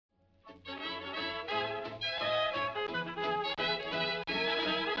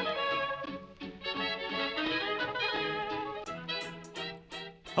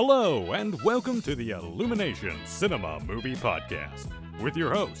Hello, and welcome to the Illumination Cinema Movie Podcast with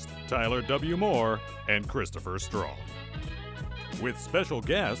your host, Tyler W. Moore and Christopher Strong. With special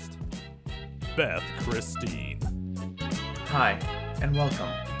guest, Beth Christine. Hi, and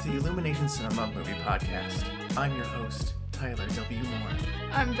welcome to the Illumination Cinema Movie Podcast. I'm your host, Tyler W. Moore.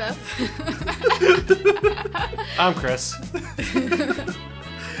 I'm Beth. I'm Chris.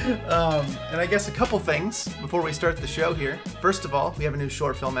 And I guess a couple things before we start the show here. First of all, we have a new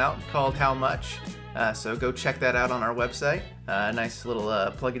short film out called How Much? So go check that out on our website. Nice little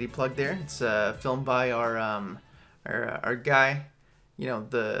pluggity plug there. It's filmed by our guy, you know,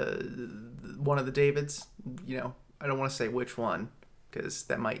 the one of the Davids. You know, I don't want to say which one because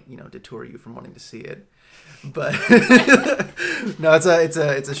that might, you know, deter you from wanting to see it. But no, it's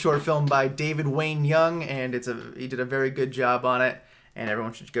a short film by David Wayne Young, and he did a very good job on it. And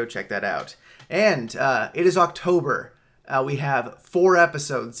everyone should go check that out. And it is October. We have 4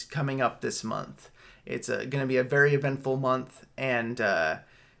 episodes coming up this month. It's going to be a very eventful month. And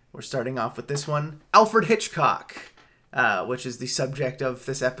we're starting off with this one, Alfred Hitchcock, which is the subject of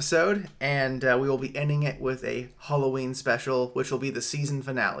this episode. And we will be ending it with a Halloween special, which will be the season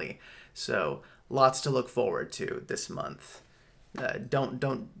finale. So lots to look forward to this month.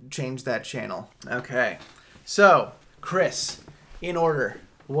 Don't change that channel. Okay. So, Chris, in order,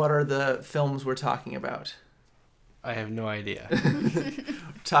 what are the films we're talking about? I have no idea.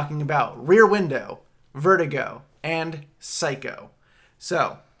 Talking about Rear Window, Vertigo, and Psycho.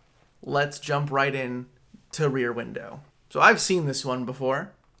 So, let's jump right in to Rear Window. So, I've seen this one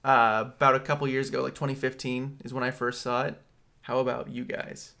before. About a couple years ago, like 2015 is when I first saw it. How about you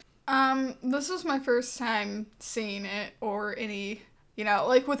guys? This was my first time seeing it, or any, you know,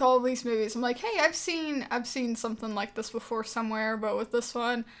 like with all these movies, I'm like, hey, I've seen something like this before somewhere, but with this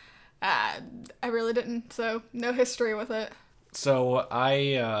one, I really didn't, so no history with it. So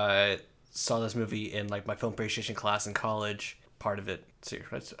I saw this movie in like my film appreciation class in college. Part of it. I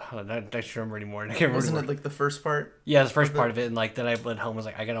don't remember anymore. Wasn't it like the first part? Yeah, the first part of it, and like then I went home and was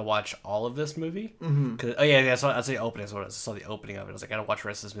like, I gotta watch all of this movie. Mm-hmm. Oh yeah, so I saw the opening. So I saw the opening of it. I was like, I gotta watch the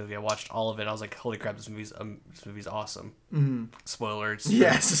rest of this movie. I watched all of it. I was like, holy crap, this movie's awesome. Mm-hmm. Spoilers.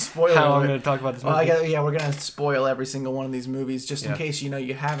 Yes, spoiler. How I'm gonna talk about this movie. Well, we're gonna spoil every single one of these movies just in case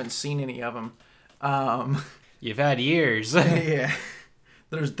you haven't seen any of them. You've had years. Yeah.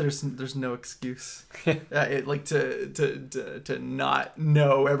 There's no excuse, to not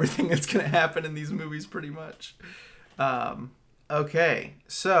know everything that's gonna happen in these movies, pretty much. Okay,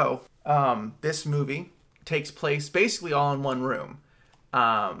 so this movie takes place basically all in one room,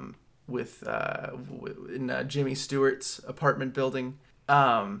 in Jimmy Stewart's apartment building,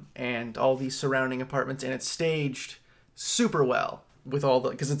 and all these surrounding apartments, and it's staged super well with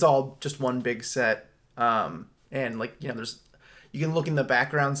because it's all just one big set, and like, you know, you can look in the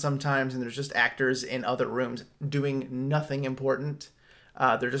background sometimes, and there's just actors in other rooms doing nothing important.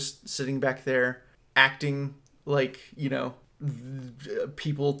 They're just sitting back there acting like, you know,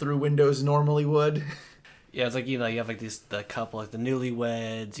 people through windows normally would. Yeah, it's like, you know, you have like the couple, like the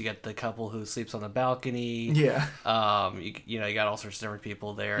newlyweds. You got the couple who sleeps on the balcony. Yeah. You got all sorts of different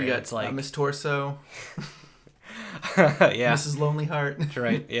people there. You got it's like Miss Torso. Yeah. Mrs. Lonely Heart.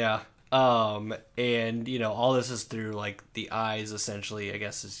 Right. Yeah. And you know, all this is through like the eyes, essentially, I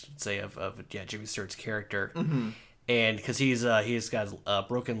guess you'd say, of Jimmy Stewart's character. Mm-hmm. And because he's got a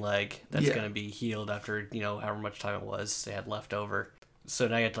broken leg that's going to be healed after, you know, however much time it was they had left over. So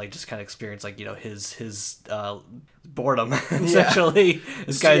now you have to like just kind of experience like, you know, his boredom essentially. Yeah.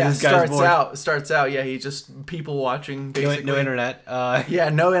 This guy's starts out. Yeah, he's just people watching. Basically, no internet.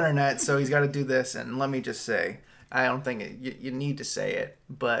 No internet. So he's got to do this. And let me just say, I don't think you need to say it,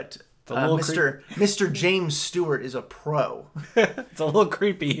 but Mr. James Stewart is a pro. It's a little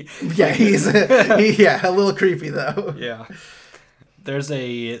creepy. Yeah, a little creepy though. Yeah. There's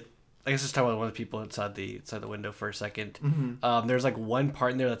I guess just talk about one of the people inside the window for a second. Mm-hmm. There's like one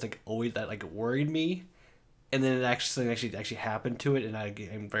part in there that's like always that like worried me, and then something actually happened to it, and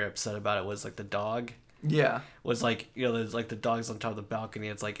I'm very upset about it. Was like the dog. Yeah. Was like, you know, there's like the dog's on top of the balcony.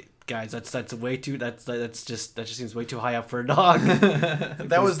 It's like, guys, that's way too. That just seems way too high up for a dog.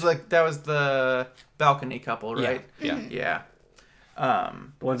 that was the balcony couple, right? Yeah. Mm-hmm. Yeah.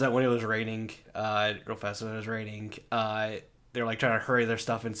 When it was raining, real fast when it was raining, they're like trying to hurry their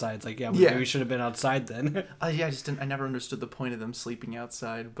stuff inside. It's like, maybe we should have been outside then. I never understood the point of them sleeping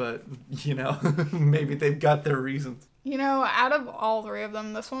outside, but you know, maybe they've got their reasons. You know, out of all 3 of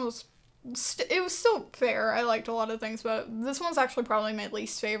them, this one was it was still fair. I liked a lot of things, but this one's actually probably my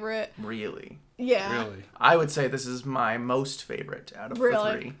least favorite. Really? Yeah. Really? I would say this is my most favorite out of the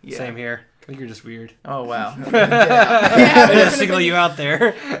Really? three. Yeah. Same here. I think you're just weird. Oh, wow. Yeah, I just single you out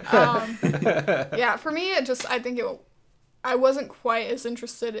there. yeah, for me, I wasn't quite as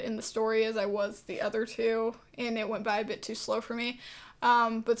interested in the story as I was the other two, and it went by a bit too slow for me.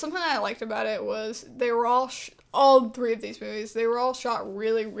 But something I liked about it was they were all three of these movies, they were all shot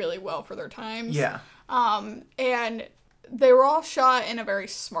really, really well for their times. Yeah. And they were all shot in a very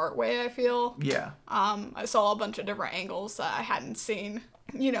smart way, I feel. Yeah. I saw a bunch of different angles that I hadn't seen,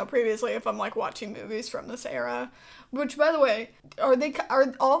 previously if I'm, like, watching movies from this era. Which, by the way, are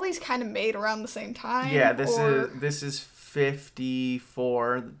all these kind of made around the same time? Yeah, this is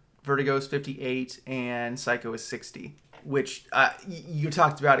 54, Vertigo's 58, and Psycho is 60. Which, you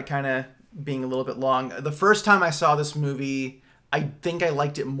talked about it kind of being a little bit long. The first time I saw this movie, I think I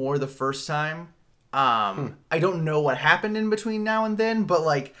liked it more the first time. I don't know what happened in between now and then, but,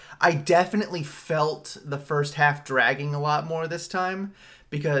 like, I definitely felt the first half dragging a lot more this time.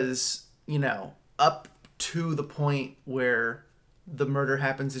 Because, up to the point where the murder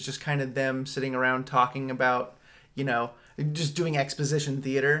happens, it's just kind of them sitting around talking about, just doing exposition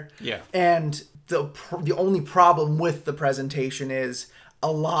theater. Yeah. And the only problem with the presentation is a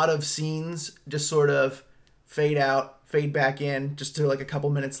lot of scenes just sort of fade out, fade back in, just to like a couple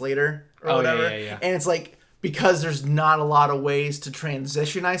minutes later or whatever. Yeah. And it's like, because there's not a lot of ways to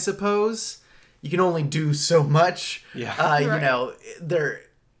transition, I suppose, you can only do so much. Yeah. Right.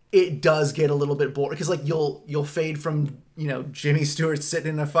 It does get a little bit boring because, like, you'll fade from Jimmy Stewart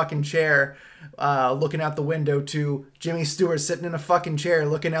sitting in a fucking chair, looking out the window, to Jimmy Stewart sitting in a fucking chair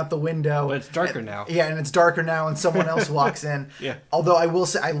looking out the window. But it's darker now. Yeah, and it's darker now, and someone else walks in. Yeah. Although I will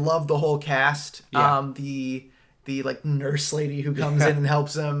say I love the whole cast. Yeah. The like nurse lady who comes in and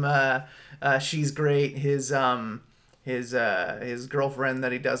helps him. She's great. His girlfriend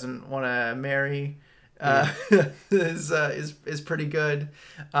that he doesn't want to marry. Is pretty good,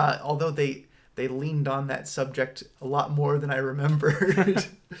 although they leaned on that subject a lot more than I remembered,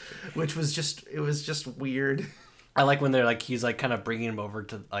 which was just weird. I like when they're like, he's like kind of bringing him over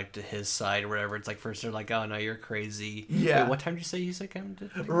to his side or whatever. It's like, first they're like, oh no, you're crazy. Yeah. Wait, what time did you say he's like coming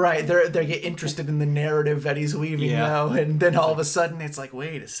to? Right, they get interested in the narrative that he's weaving now, and then all of a sudden it's like,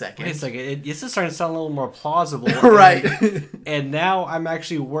 wait a second. It's like it's just starting to sound a little more plausible. Right. And now I'm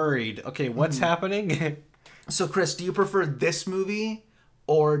actually worried. Okay, what's happening? So Chris, do you prefer this movie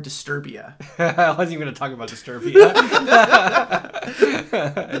or Disturbia? I wasn't even going to talk about Disturbia.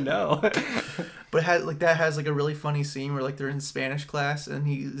 No. But that has like a really funny scene where like they're in Spanish class and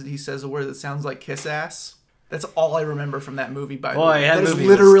he says a word that sounds like kiss ass. That's all I remember from that movie. By the way, that is movie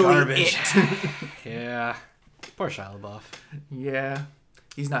literally was garbage. it. Yeah. Poor Shia LaBeouf. Yeah,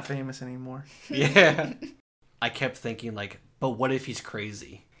 he's not famous anymore. Yeah. I kept thinking like, but what if he's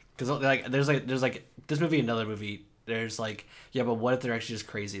crazy? Because like there's this movie, another movie. There's like, yeah, but what if they're actually just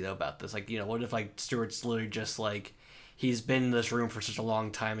crazy though about this? Like, what if like Stewart's literally just like, he's been in this room for such a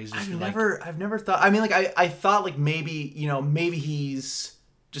long time. He's just I've never thought. I mean, like I thought like maybe he's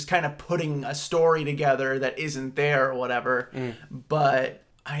just kind of putting a story together that isn't there or whatever. But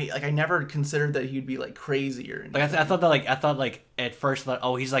I never considered that he'd be like crazy or anything. Like I thought at first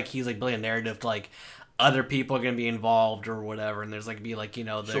he's building a narrative to like other people are gonna be involved or whatever, and there's like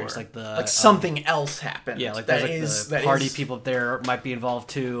there's like the like something else happened. Yeah, like there's the party people up there might be involved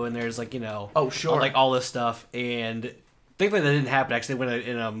too, and there's like like all this stuff. And thankfully that didn't happen. Actually, it went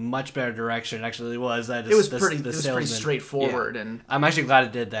in a much better direction. Actually, it was pretty straightforward, yeah. and I'm actually glad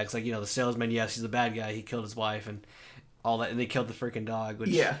it did that, because the salesman, yes, he's the bad guy. He killed his wife and all that, and they killed the freaking dog. Which,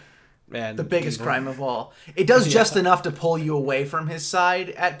 yeah. Man, the biggest crime of all. It does just enough to pull you away from his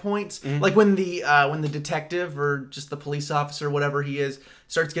side at points. Mm-hmm. Like when the detective or just the police officer, whatever he is,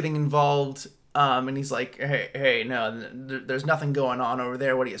 starts getting involved, and he's like, hey, no, there's nothing going on over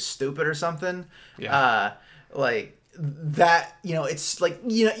there. What are you, stupid or something? Yeah. Like that, it's like,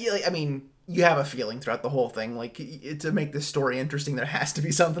 I mean, you have a feeling throughout the whole thing, like, to make this story interesting, there has to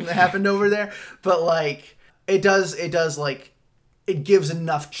be something that happened over there. But like, it does like, it gives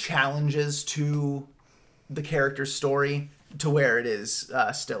enough challenges to the character's story to where it is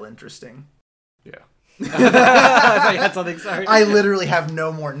still interesting. Yeah. I thought you had something, sorry. I literally have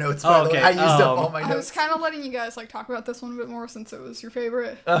no more notes, by the way. I used up all my notes. I was kind of letting you guys talk about this one a bit more since it was your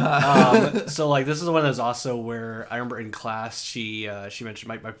favorite. So like this is one that's also where I remember in class she mentioned,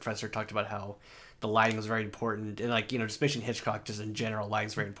 my professor talked about how the lighting was very important, and like just mentioning Hitchcock just in general,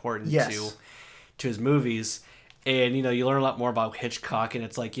 lighting's very important to his movies. And you learn a lot more about Hitchcock, and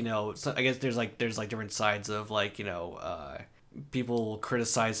it's like so I guess there's like different sides of like people will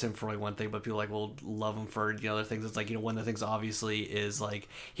criticize him for like one thing, but people like will love him for other things. It's like one of the things obviously is like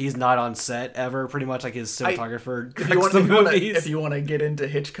he's not on set ever. Pretty much like his cinematographer directs the movies. If you want to get into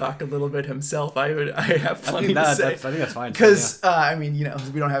Hitchcock a little bit himself, I have plenty to say. I think that's fine. Because I mean,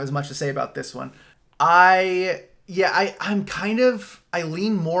 we don't have as much to say about this one. I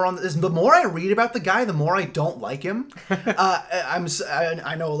lean more on this. The more I read about the guy, the more I don't like him.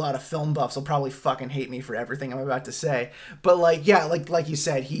 I know a lot of film buffs will probably fucking hate me for everything I'm about to say. But like you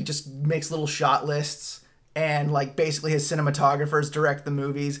said, he just makes little shot lists and like basically his cinematographers direct the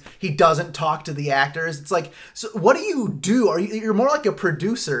movies. He doesn't talk to the actors. It's like, so what do? You're more like a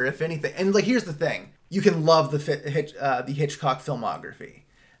producer, if anything. And like, here's the thing: you can love the Hitchcock filmography.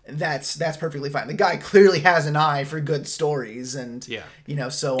 That's perfectly fine. The guy clearly has an eye for good stories and,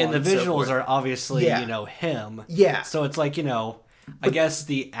 so on. And the visuals are obviously, him. Yeah. So it's like, I guess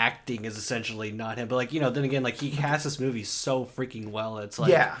the acting is essentially not him. But like, then again, like he casts this movie so freaking well. It's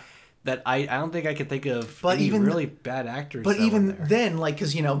like, that I don't think I could think of any really bad actors. But even then, like,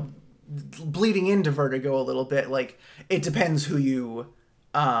 because, bleeding into Vertigo a little bit, like, it depends who you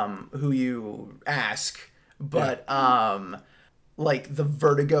ask. But, like the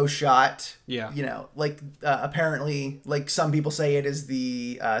Vertigo shot, apparently, like some people say it is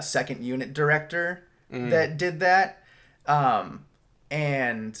the second unit director that did that,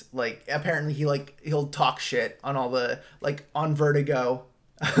 and like apparently he'll talk shit on all the on Vertigo.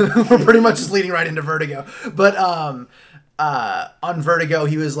 We're pretty much just leading right into Vertigo, but on Vertigo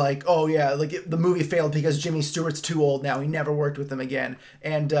he was like, oh yeah, like the movie failed because Jimmy Stewart's too old now. He never worked with him again,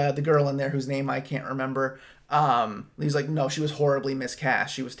 and the girl in there whose name I can't remember. He's like, no, she was horribly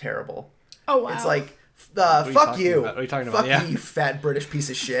miscast. She was terrible. Oh, wow. It's like, fuck you. What are you talking about? Fuck you fat British piece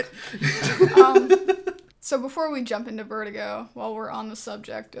of shit. So before we jump into Vertigo, while we're on the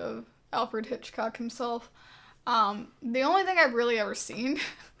subject of Alfred Hitchcock himself, the only thing I've really ever seen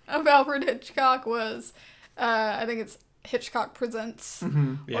of Alfred Hitchcock was, I think it's Hitchcock Presents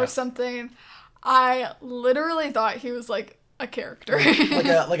or something. I literally thought he was like a character,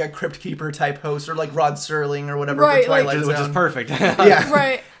 like a Crypt Keeper type host, or like Rod Serling or whatever, right? For Twilight which is perfect. Yeah,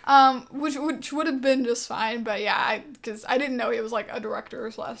 right. Which would have been just fine, but yeah, because I didn't know he was like a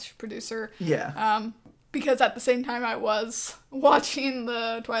director / producer. Yeah. Because at the same time I was watching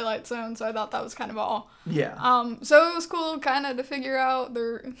the Twilight Zone, so I thought that was kind of all. Yeah. So it was cool kind of to figure out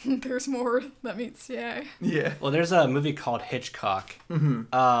there's more that meets CA. Yeah. Well, there's a movie called Hitchcock.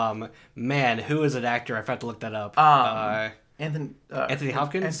 Mm-hmm. Man, who is an actor? I forgot to look that up. Anthony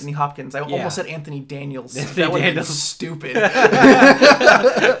Hopkins? Anthony Hopkins. I almost said Anthony Daniels. Anthony that would Daniels. be stupid.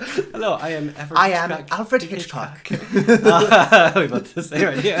 Hello, I am Alfred Hitchcock. I was about to say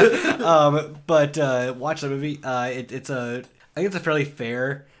right, yeah. But watch the movie. I think it's a fairly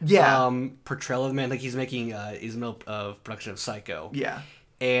fair portrayal of the man. Like he's making he's in the middle of production of Psycho. Yeah.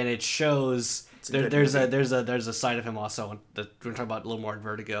 And it shows there's a side of him also that we're talking about a little more in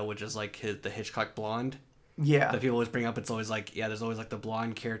Vertigo, which is like the Hitchcock blonde. Yeah. That people always bring up. It's always like, there's always like the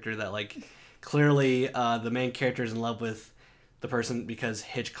blonde character that like clearly the main character is in love with the person because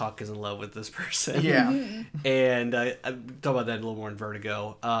Hitchcock is in love with this person. Yeah. And I talk about that a little more in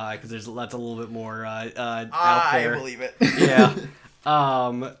Vertigo because that's a little bit more out there. I believe it. Yeah.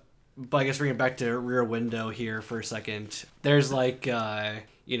 But I guess bringing it back to Rear Window here for a second. There's like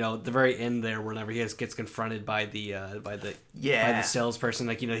the very end there, whenever he gets confronted by the salesperson,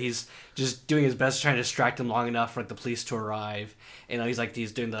 like he's just doing his best to try to distract him long enough for like the police to arrive. And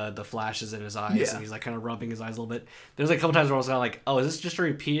he's doing the flashes in his eyes, and he's like kind of rubbing his eyes a little bit. There's like a couple times where I was kind of like, oh, is this just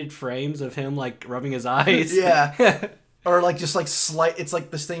repeated frames of him like rubbing his eyes? Yeah. Or like just like it's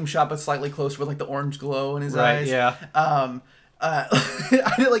like the same shot but slightly closer with like the orange glow in his eyes. Yeah.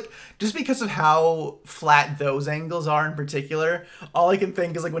 I did like just because of how flat those angles are in particular. All I can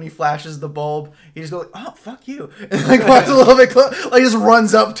think is like when he flashes the bulb, he just goes like, "Oh fuck you," and like walks a little bit close, like just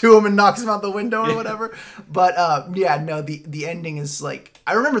runs up to him and knocks him out the window or whatever. But the ending is like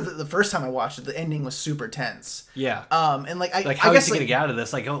I remember the first time I watched it, the ending was super tense. Yeah. And like I how guess is he gonna get out of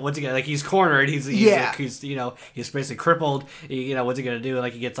this? Like what's he gonna like? He's cornered. He's basically crippled. What's he gonna do?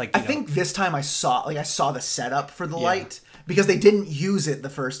 Like he gets like. I think this time I saw the setup for the light. Because they didn't use it the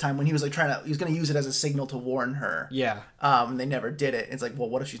first time when he was like he was going to use it as a signal to warn her. Yeah. And they never did it. It's like, well,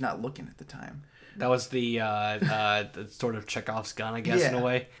 what if she's not looking at the time? That was the sort of Chekhov's gun, I guess, in a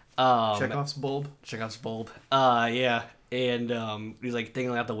way. Chekhov's bulb. Yeah. And he's like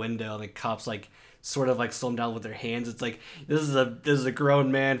dangling out the window, and the cops like sort of like slow him down with their hands. It's like this is a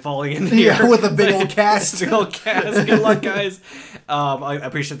grown man falling in here. Yeah, with a big old cast. Good luck, guys. I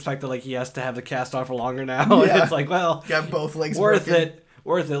appreciate the fact that like he has to have the cast on for longer now. Yeah. It's like, well, got both legs worth it.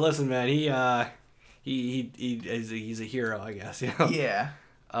 Listen, man, he's a hero, I guess. You know? Yeah.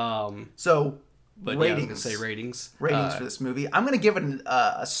 But So ratings. ratings. Yeah, I was gonna say ratings. Ratings for this movie. I'm gonna give it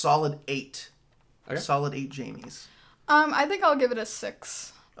a solid 8. Okay. Solid 8 Jamies. I think I'll give it a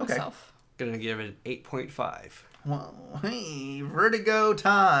 6 Okay. myself. Gonna give it an 8.5. Well, hey, Vertigo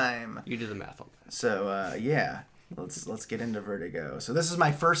time. You do the math on that. So yeah, let's get into Vertigo. So this is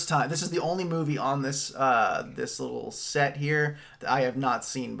my first time. This is the only movie on this this little set here that I have not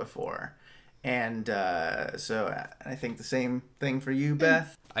seen before, and so I think the same thing for you,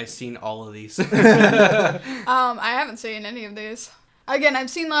 Beth. I've seen all of these. I haven't seen any of these. Again, I've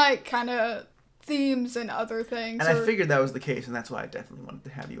seen like kind of themes and other things. And I figured that was the case, and that's why I definitely wanted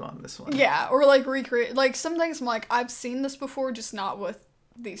to have you on this one. Yeah, or like recreate. Like some things I'm like, I've seen this before, just not with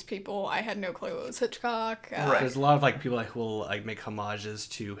these people. I had no clue it was Hitchcock. Right. There's a lot of like people like who will like make homages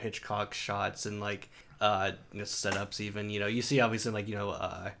to Hitchcock shots and like setups even. You know, you see obviously like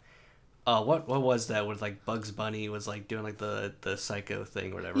what was that with like Bugs Bunny was like doing like the psycho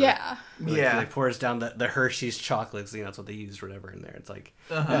thing or whatever. Yeah. Like, Yeah. He like pours down the Hershey's chocolates. You know, that's what they used or whatever in there. It's like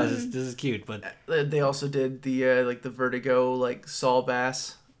yeah, this is cute, but They also did the like the Vertigo like Saul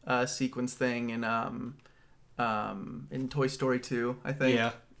Bass sequence thing in Toy Story 2, I think.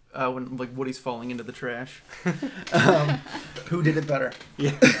 yeah. When like Woody's falling into the trash. Who did it better?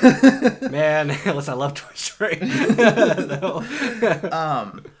 Yeah. Man, listen, I love Toy Story. No.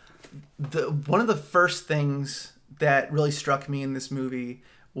 One of the first things that really struck me in this movie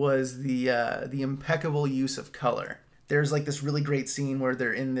was the impeccable use of color. There's like this really great scene where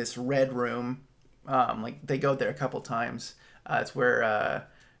they're in this red room. Like they go there a couple times. It's where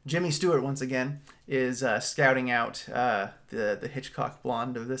Jimmy Stewart once again is scouting out the Hitchcock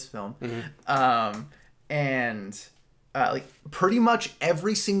blonde of this film, and like pretty much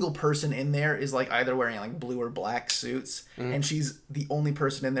every single person in there is like either wearing like blue or black suits, and she's the only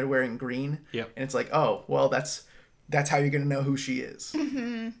person in there wearing green. Yep. And it's like, oh well, that's how you're gonna know who she is.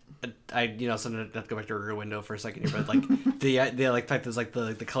 So not to go back to Rear Window for a second here, but like the like fact is like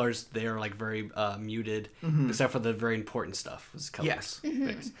the colors they are like very muted, except for the very important stuff was colors.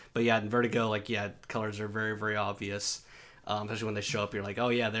 Yes. But yeah, in Vertigo, like colors are very very obvious, especially when they show up. You're like, oh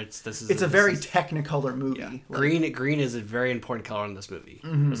yeah, this is. It's a very Technicolor movie. Yeah. Like, Green is a very important color in this movie.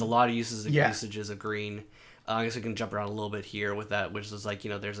 There's a lot of Yeah. usages of green. I guess we can jump around a little bit here with that, which is like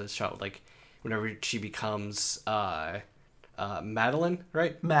there's a shot with, like whenever she becomes Madeline,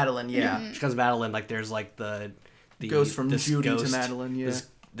 right? Madeline, yeah. She becomes Madeline. Like there's like the Goes from this Judy to ghost, Madeline, yeah.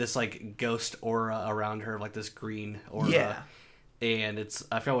 This like ghost aura around her, like this green aura. Yeah. And it's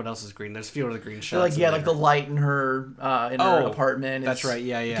I forgot what else is green. There's a few other green So, shots. like like the light in her apartment. That's right.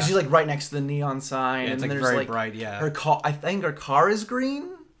 Yeah. Because she's like right next to the neon sign, Yeah, it's, and like, there's very like bright, yeah. her car. I think her car is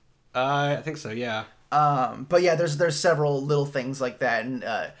green. I think so. Yeah. But yeah, there's several little things like that, and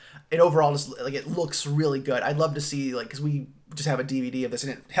it overall just like it looks really good. I'd love to see like because we just have a DVD of this,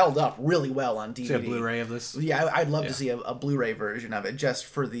 and it held up really well on DVD. See a Blu-ray of this. Yeah, I'd love to see a Blu-ray version of it just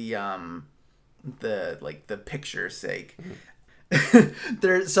for the picture's sake. So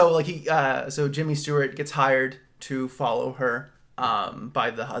Jimmy Stewart gets hired to follow her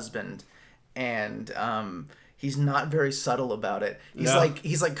by the husband, and he's not very subtle about it. He's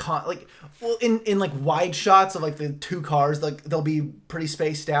in like wide shots of like the two cars, like they'll be pretty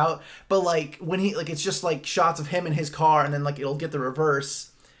spaced out, but like when he like it's just like shots of him in his car, and then like it'll get the reverse.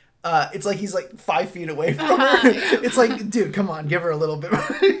 It's like he's like 5 feet away from her. It's like, dude, come on, give her a little bit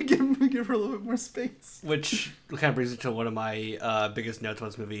more, give her a little bit more space. Which kind of brings me to one of my biggest notes on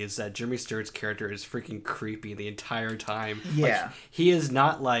this movie is that Jimmy Stewart's character is freaking creepy the entire time. Yeah. Like, he is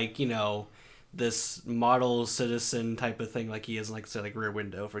not like, this model citizen type of thing like he is in, like, say, like Rear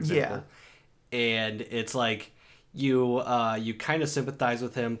Window, for example. Yeah. And it's like you kind of sympathize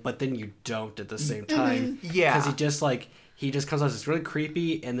with him, but then you don't at the same time. Yeah. Because he just comes out as really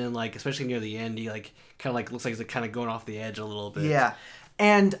creepy, and then like especially near the end, he like kind of like looks like he's like, kind of going off the edge a little bit. Yeah,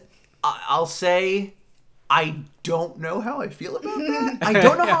 and I'll say I don't know how I feel about that. I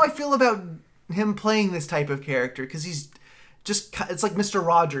don't know how I feel about him playing this type of character because he's just it's like Mr.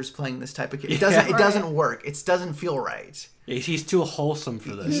 Rogers playing this type of character. It doesn't work. It doesn't feel right. Yeah, he's too wholesome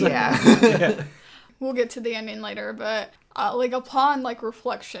for this. Yeah. We'll get to the ending later, but like upon like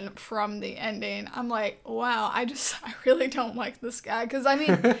reflection from the ending, I'm like, wow, I really don't like this guy because I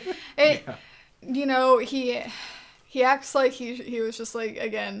mean, he acts like he was just like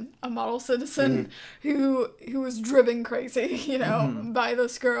again a model citizen who was driven crazy, by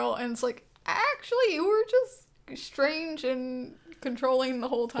this girl, and it's like actually you were just strange and controlling the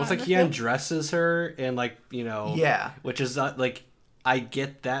whole time. Well, it's like he undresses her and like yeah, which is not like. I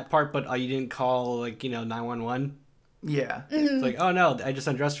get that part, but you didn't call 911. Yeah. It's like, oh no, I just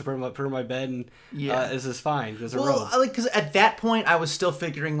undressed her, put her in my bed, and this is fine. There's a robe. Because at that point I was still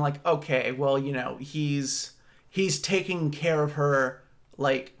figuring like, okay, well, he's taking care of her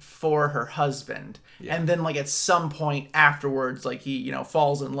like for her husband, and then like at some point afterwards, like he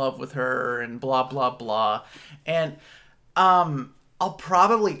falls in love with her and blah blah blah, and I'll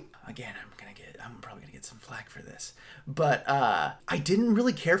probably I'm probably gonna get some flack for this. But I didn't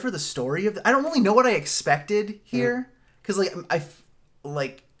really care for the story of. I don't really know what I expected here, because it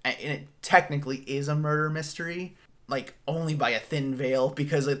technically is a murder mystery, like only by a thin veil.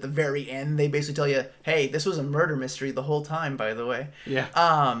 Because at the very end, they basically tell you, "Hey, this was a murder mystery the whole time." By the way,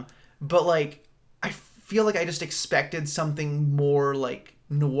 yeah. But like, I feel like I just expected something more like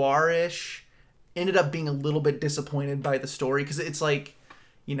noirish. Ended up being a little bit disappointed by the story, because it's like.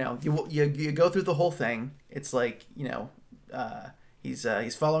 You go through the whole thing. It's like,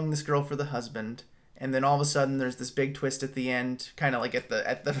 he's following this girl for the husband, and then all of a sudden there's this big twist at the end, kind of like at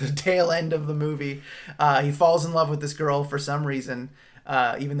the tail end of the movie. He falls in love with this girl for some reason,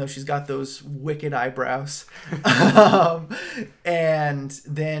 even though she's got those wicked eyebrows. And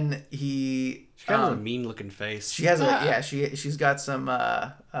then she kind of has a mean looking face. She has she's got some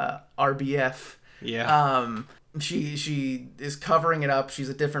RBF. Yeah. She is covering it up. She's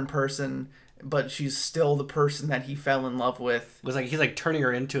a different person, but she's still the person that he fell in love with. It was like he's like turning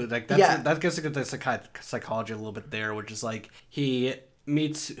her into like that gets into the psychology a little bit there, which is like he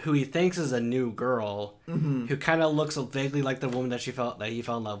meets who he thinks is a new girl who kind of looks vaguely like the woman that he fell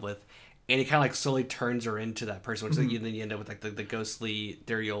in love with, and he kind of like slowly turns her into that person, which then you end up with like the ghostly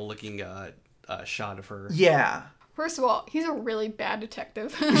Daryl looking shot of her. Yeah. First of all, he's a really bad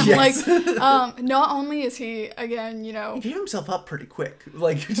detective. Yes. Not only is he, again, He gave himself up pretty quick.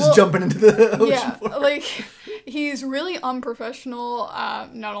 Like, just jumping into the ocean floor. Like, he's really unprofessional,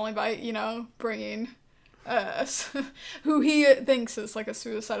 not only by, bringing who he thinks is, like, a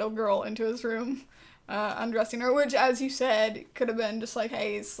suicidal girl into his room, undressing her, which, as you said, could have been just like,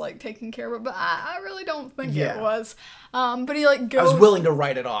 hey, he's, like, taking care of it, but I really don't think it was. But he, like, goes... I was willing to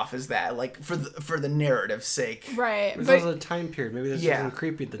write it off as that, like, for the narrative's sake. Right. There's also a time period. Maybe there's something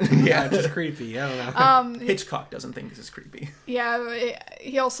creepy at the time. Yeah, just creepy. I don't know. Hitchcock doesn't think this is creepy. Yeah,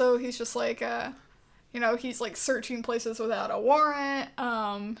 he's just, like, he's, like, searching places without a warrant,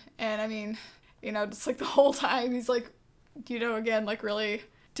 and, I mean, just, like, the whole time, he's, like, again, like, really...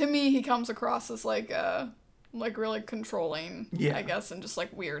 To me, he comes across as, like really controlling, I guess, and just,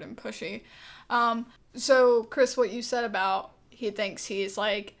 like, weird and pushy. So, Chris, what you said about he thinks he's,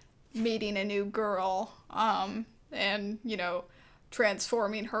 like, meeting a new girl, and,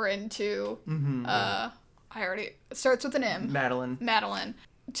 transforming her into, it starts with an M. Madeline.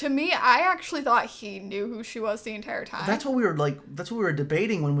 To me, I actually thought he knew who she was the entire time. That's what we were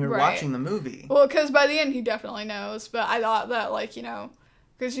debating when we were watching the movie. Well, because by the end, he definitely knows, but I thought that, like,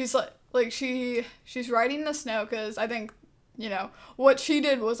 because she's she's riding the snow, because I think, what she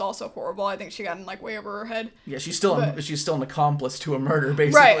did was also horrible. I think she got in, like, way over her head. Yeah, she's still an accomplice to a murder,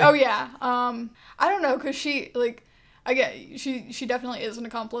 basically. Right, oh yeah. I don't know, because she, like, I get, she definitely is an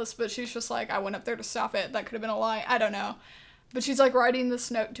accomplice, but she's just like, I went up there to stop it. That could have been a lie. I don't know. But she's, like, writing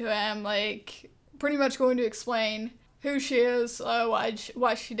this note to him, like, pretty much going to explain who she is, why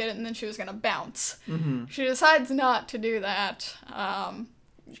she did it, and then she was going to bounce. Mm-hmm. She decides not to do that.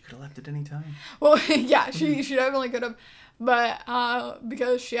 She could have left at any time. Well, yeah, she definitely could have. But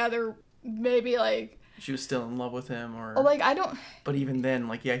because she either maybe, like... She was still in love with him, or... Like, I don't... But even then,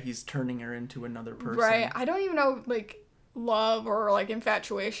 like, yeah, he's turning her into another person. Right. I don't even know, like, love or, like,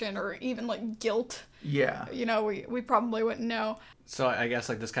 infatuation or even, like, guilt. Yeah. We probably wouldn't know. So I guess,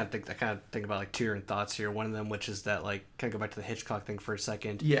 like, I kind of think about, like, two different thoughts here. One of them, which is that, like, kind of go back to the Hitchcock thing for a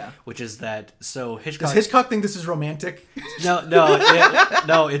second. Yeah. Which is that, so Hitchcock... Does Hitchcock think this is romantic?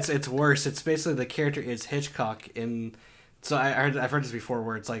 No, it's worse. It's basically the character is Hitchcock in... So I've heard this before,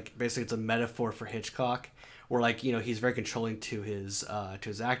 where it's, like, basically it's a metaphor for Hitchcock, where, like, he's very controlling to his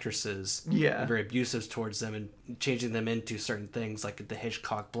actresses. Yeah. And very abusive towards them and changing them into certain things, like the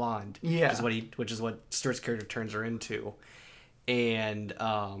Hitchcock blonde. Yeah. Which is what Stuart's character turns her into. And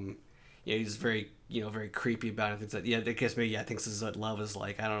he's very very creepy about it. Things that I guess maybe thinks this is what love is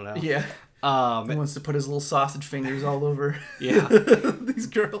like. I don't know. Yeah. He wants to put his little sausage fingers all over these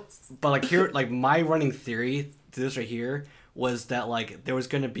girls. But like here, like my running theory to this right here was that like there was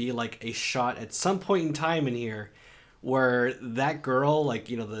going to be like a shot at some point in time in here where that girl, like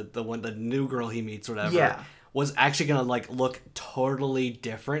the new girl he meets or whatever, was actually gonna like look totally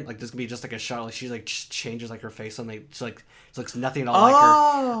different. Like there's gonna be just like a shot, like she like changes like her face, and like she looks nothing at all like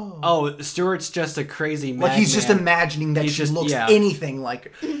her. Oh, Stuart's just a crazy madman. Like he's just imagining that she looks anything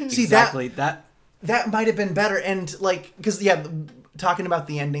like her. See exactly that. that might have been better. And like, because talking about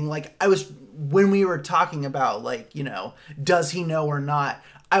the ending, like when we were talking about like, you know, does he know or not,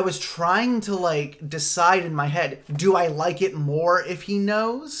 I was trying to like decide in my head, do I like it more if he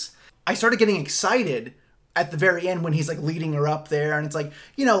knows? I started getting excited at the very end when he's like leading her up there, and it's like,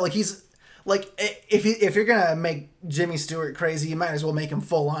 you know, like he's like, if you're gonna make Jimmy Stewart crazy, you might as well make him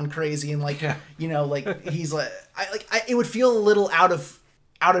full on crazy, and like, you know, like he's like, it would feel a little out of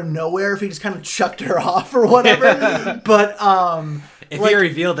nowhere if he just kind of chucked her off or whatever. But if he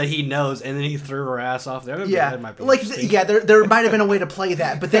revealed that he knows and then he threw her ass off there, that might be there might have been a way to play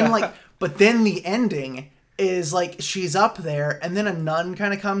that. But then the ending is like she's up there and then a nun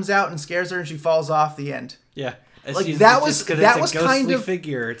kind of comes out and scares her and she falls off the end. Yeah. Like that was kind of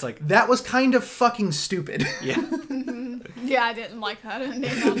figure. It's like that was kind of fucking stupid. Yeah. Yeah, I didn't like that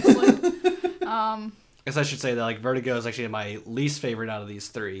ending, honestly. I guess I should say that like Vertigo is actually my least favorite out of these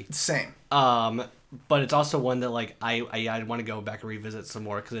three. Same. But it's also one that like I want to go back and revisit some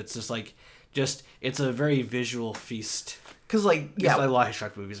more because it's just it's a very visual feast. Because like a lot of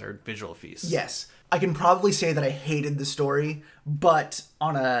Hitchcock movies are visual feasts. Yes, I can probably say that I hated the story, but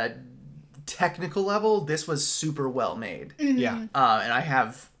on a technical level, this was super well made. Mm-hmm. Yeah. And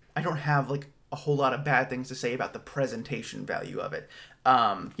I don't have like a whole lot of bad things to say about the presentation value of it.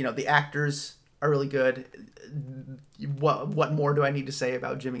 You know, the actors are really good. What more do I need to say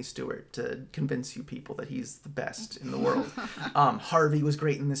about Jimmy Stewart to convince you people that he's the best in the world? Harvey was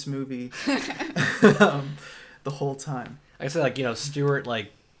great in this movie the whole time. I say like, you know, Stewart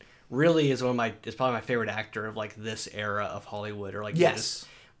like really is is probably my favorite actor of like this era of Hollywood, or like yes.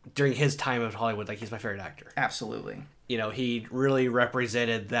 During his time of Hollywood, like he's my favorite actor. Absolutely. You know, he really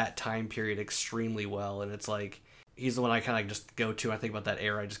represented that time period extremely well, and it's like he's the one I kind of just go to. I think about that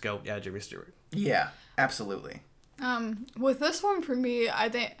era. I just go, yeah, Jimmy Stewart. Yeah, absolutely. With this one for me, I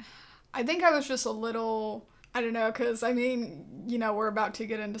think I was just a little, I don't know, because I mean, you know, we're about to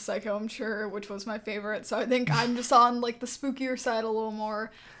get into Psycho, I'm sure, which was my favorite. So I think I'm just on like the spookier side a little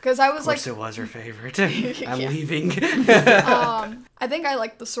more, because I was like, of course, it was her favorite. I'm leaving. I think I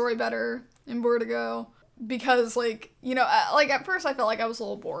liked the story better in Vertigo because, like, you know, like at first I felt like I was a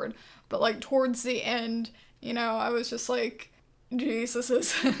little bored, but like towards the end, you know, I was just like, Jesus,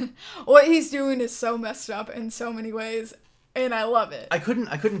 is what he's doing is so messed up in so many ways, and I love it. I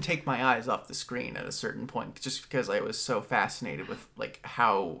couldn't take my eyes off the screen at a certain point just because I was so fascinated with like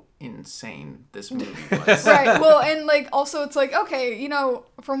how insane this movie was. Right. Well, and like also it's like, okay, you know,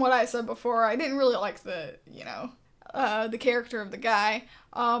 from what I said before, I didn't really like the, you know, the character of the guy.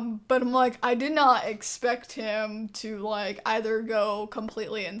 But I'm like, I did not expect him to like either go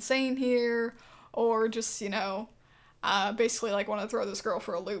completely insane here or just, you know, basically like want to throw this girl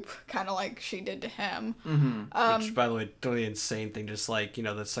for a loop, kind of like she did to him. Mm-hmm. Which, by the way, totally insane thing, just like, you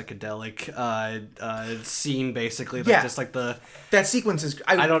know, the psychedelic scene, basically, like just like that sequence is.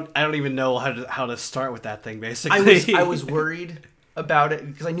 I don't even know how to start with that thing. Basically, I was worried about it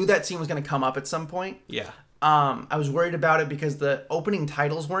because I knew that scene was going to come up at some point. Yeah. I was worried about it because the opening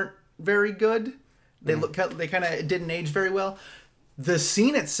titles weren't very good. They they kind of didn't age very well. The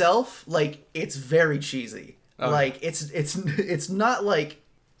scene itself, like, it's very cheesy. Like, it's not, like,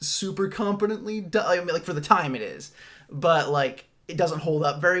 super competently done. I mean, like, for the time it is. But, like, it doesn't hold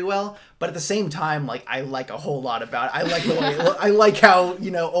up very well. But at the same time, like, I like a whole lot about it. I like the way I like how,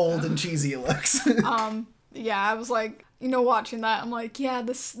 you know, old and cheesy it looks. Yeah, I was like, you know, watching that, I'm like, yeah,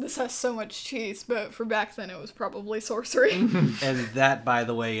 this has so much cheese. But for back then, it was probably sorcery. And that, by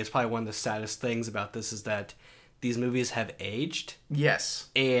the way, is probably one of the saddest things about this is that these movies have aged. Yes.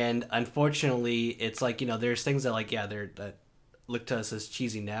 And unfortunately, it's like, you know, there's things that, like, yeah, that look to us as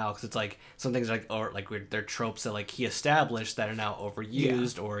cheesy now, because it's like some things like, or like they're tropes that like he established that are now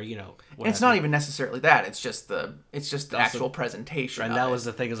overused, or, you know, it's not even necessarily that. It's just the actual presentation. And that was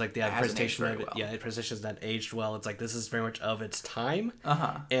the thing, is like the presentation of it. Well. Yeah, the presentation's not aged well. It's like this is very much of its time.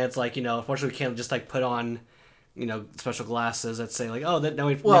 And it's like, you know, unfortunately, we can't just like put on, you know, special glasses that say like, oh, that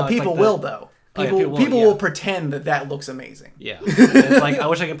no. Well, people will though. People will pretend that looks amazing. Yeah. It's like, I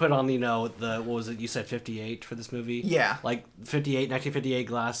wish I could put on, you know, what was it, you said 58 for this movie? Yeah. Like 1958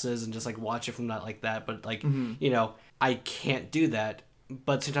 glasses and just like watch it from that like that. But like, you know, I can't do that.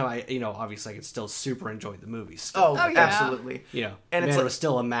 But at the same time, I, you know, obviously I could still super enjoy the movie still. Oh, yeah. Absolutely. You know, and man, it was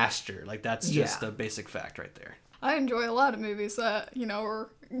still a master. Like, that's just a basic fact right there. I enjoy a lot of movies that, you know, are,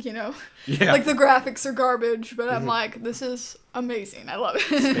 you know, Yeah. like the graphics are garbage, but I'm like, this is amazing. I love it.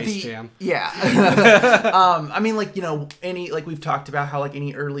 Space Jam. Yeah. I mean, like, you know, like we've talked about how like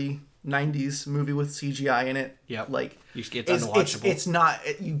any early 90s movie with CGI in it. Yep. Like, It's unwatchable. it's not,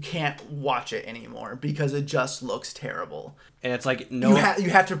 you can't watch it anymore because it just looks terrible. And it's like, You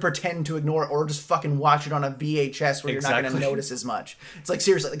have to pretend to ignore it or just fucking watch it on a VHS where you're not going to notice as much. It's like,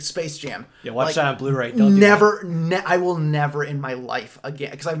 seriously, like Space Jam. Yeah, watch like, that on Blu-ray. Don't do that. I will never in my life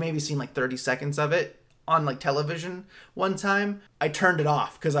again, because I've maybe seen like 30 seconds of it on like television one time. I turned it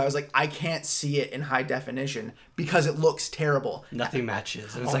off because I was like, I can't see it in high definition because it looks terrible. Nothing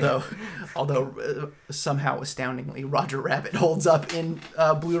matches. And it's Although somehow astoundingly, Roger Rabbit holds up in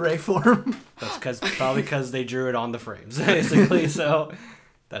Blu-ray form. That's probably because they drew it on the frames, basically. So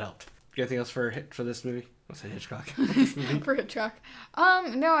that helped. You got anything else for this movie? I said Hitchcock. For Hitchcock.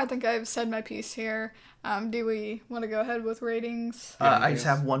 No, I think I've said my piece here. Do we want to go ahead with ratings? I just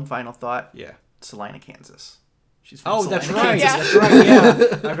have one final thought. Yeah. Salina, Kansas. She's from That's Salina, right. Kansas. Yeah.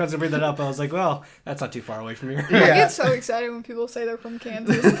 That's right. Yeah. I was to bring that up. I was like, well, that's not too far away from here. I get so excited when people say they're from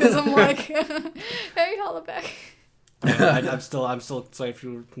Kansas because I'm like, hey, holla back. I'm still excited if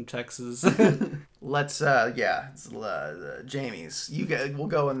you're from Texas. Let's Jamie's. We'll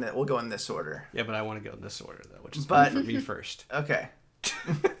go in this order. Yeah, but I want to go in this order though, which is But- for me first. Okay.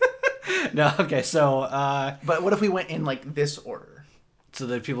 No, okay, so But what if we went in like this order? so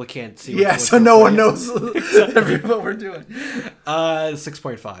that people can't see. Yeah, what's so going no on. one knows what we're doing.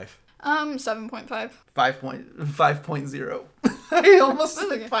 6.5. 7.5. 5.0. I almost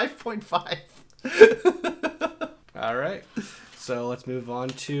said 5.5. All right. So let's move on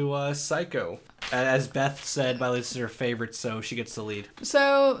to Psycho. As Beth said, my list is her favorite, so she gets the lead.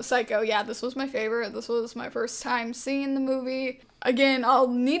 So, Psycho, yeah, this was my favorite. This was my first time seeing the movie. Again, I'll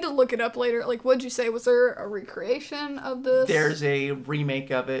need to look it up later. Like, what'd you say? Was there a recreation of this? There's a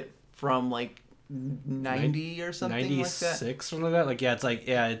remake of it from like 90 or something 96 like that. or something like that? Like,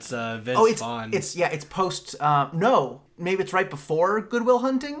 it's Vince Oh, Vaughn. it's post. No, maybe it's right before Good Will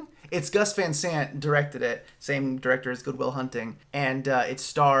Hunting. It's Gus Van Sant directed it, same director as Good Will Hunting, and it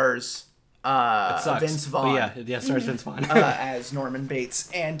stars It sucks. Vince Vaughn. But yeah, it stars Vince Vaughn. As Norman Bates,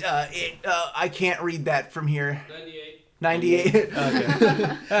 and I can't read that from here. 98.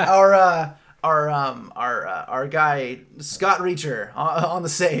 Okay. Our guy Scott Reacher on the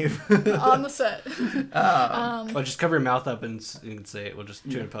save. On the set. Well, just cover your mouth up and you can say it. We'll just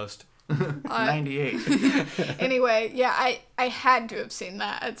do it in post. 98. Anyway, yeah, I had to have seen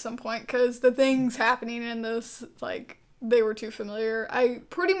that at some point because the things happening in this, like, they were too familiar. I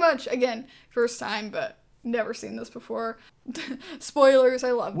pretty much, again, first time, but never seen this before. Spoilers, I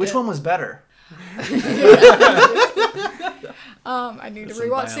loved it. Which one was better? I need to Listen,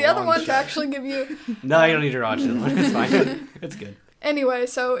 rewatch by the a other long one to shot. actually give you... No, you don't need to watch it. It's fine. It's good. Anyway,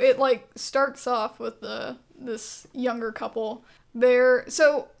 so it, like, starts off with this younger couple.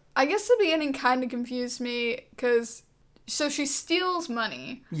 So I guess the beginning kind of confused me because... So she steals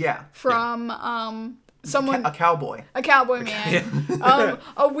money Yeah. from someone... A cowboy. A cowboy man. I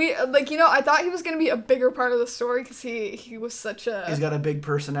thought he was gonna be a bigger part of the story because he was such a. He's got a big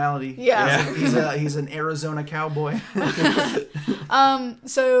personality. Yeah. He's an Arizona cowboy.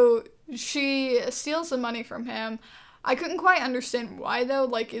 So she steals the money from him. I couldn't quite understand why though.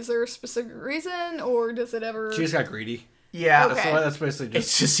 Like, is there a specific reason, or does it ever? She just got greedy. Yeah. Okay. That's basically It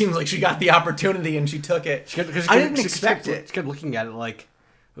just. just seems like she got the opportunity and she took it. I didn't expect it. She kept looking at it like,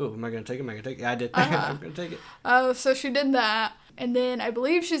 "Oh, am I gonna take it? Am I gonna take it?" Yeah, I did. I'm gonna take it. So she did that, and then I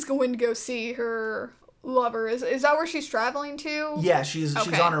believe she's going to go see her lover. Is that where she's traveling to? Yeah, she's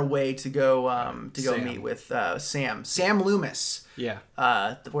Okay. on her way to go Sam. meet with Sam Loomis. Yeah.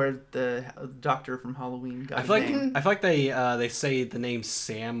 Where the doctor from Halloween got I feel his name. like they say the name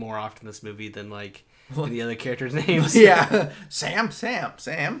Sam more often in this movie than like in the other characters' names. Yeah, Sam.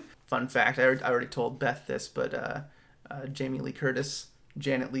 Fun fact: I already told Beth this, but Jamie Lee Curtis,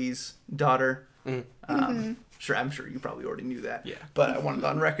 Janet Leigh's daughter. I'm sure you probably already knew that. Yeah. But I want it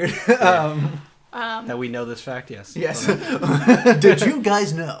on record. That we know this fact. Yes. Yes. Did you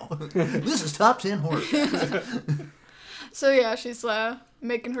guys know? This is top 10 horror. So yeah, she's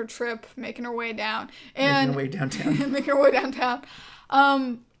making her trip, making her way down, and Making her way downtown. making her way downtown.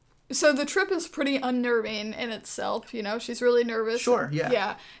 So the trip is pretty unnerving in itself. You know, she's really nervous. Sure, yeah.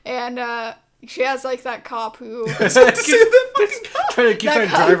 Yeah, and she has like that cop who. Trying to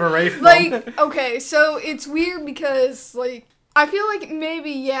drive her away from. Like, okay, so it's weird because, like, I feel like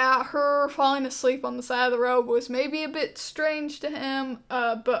maybe, yeah, her falling asleep on the side of the road was maybe a bit strange to him,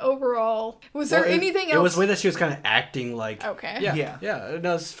 but overall, was there anything else? It was the way that she was kind of acting like. Okay. Yeah.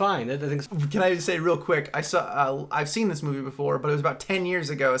 No, it's fine. I think. Can I just say real quick? I've seen this movie before, but it was about 10 years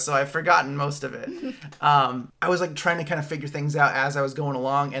ago, so I've forgotten most of it. I was like trying to kind of figure things out as I was going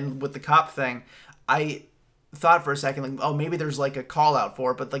along, and with the cop thing, thought for a second, like, oh, maybe there's like a call out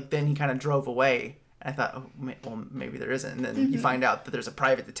for it, but like then he kind of drove away. And I thought, oh, well, maybe there isn't. And then you find out that there's a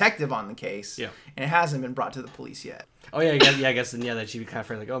private detective on the case, and it hasn't been brought to the police yet. Oh yeah, I guess then that she'd be kind of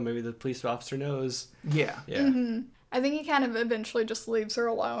afraid, like, oh, maybe the police officer knows. Yeah. I think he kind of eventually just leaves her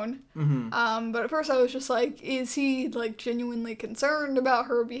alone. But at first I was just like, is he like genuinely concerned about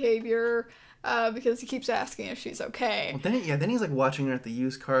her behavior? Because he keeps asking if she's okay. Well, then he's like watching her at the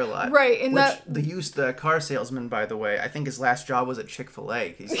used car lot. Right, and the car salesman, by the way, I think his last job was at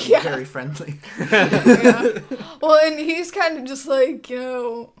Chick-fil-A. He's very friendly. Well, and he's kind of just like,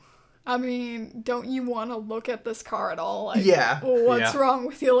 I mean, don't you want to look at this car at all? Like, what's wrong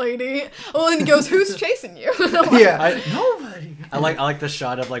with you, lady? Well, and he goes, who's chasing you? Nobody. I like the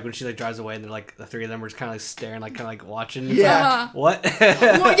shot of like when she like drives away and they're like the three of them were just kind of like staring, like kind of like watching. Yeah. What?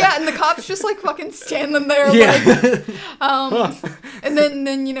 Well, yeah, and the cop's just like fucking standing there. Yeah. Like, and then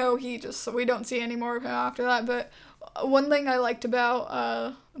we don't see any more of him after that. But one thing I liked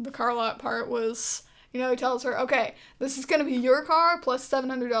about the car lot part was, he tells her, okay, this is going to be your car plus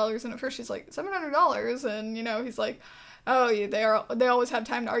 $700. And at first she's like, $700? And, he's like, oh, yeah, they always have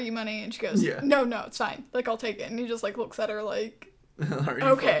time to argue money. And she goes, no, it's fine. Like, I'll take it. And he just, like, looks at her like,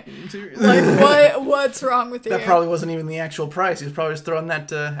 okay. Like, what's wrong with you? That probably wasn't even the actual price. He was probably just throwing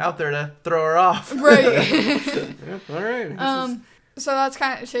that out there to throw her off. Right. All right. So that's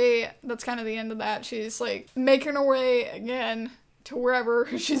kind of the end of that. She's, like, making her way again to wherever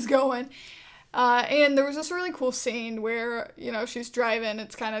she's going. And there was this really cool scene where, she's driving.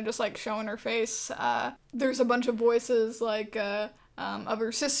 It's kind of just, like, showing her face. There's a bunch of voices, like, of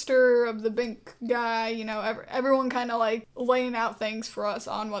her sister, of the bank guy, everyone kind of, like, laying out things for us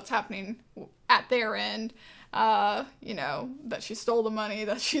on what's happening at their end. That she stole the money,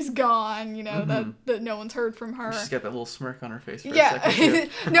 that she's gone, that no one's heard from her. She's got that little smirk on her face for a second, too.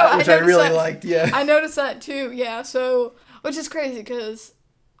 No, which I really liked, I noticed that, too, so, which is crazy, because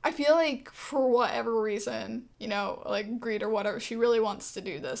I feel like for whatever reason, like greed or whatever, she really wants to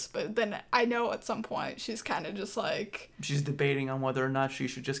do this. But then I know at some point she's kind of just like... She's debating on whether or not she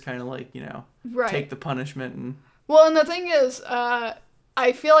should just kind of like, take the punishment and... Well, and the thing is, I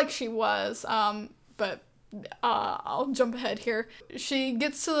feel like she was, but I'll jump ahead here. She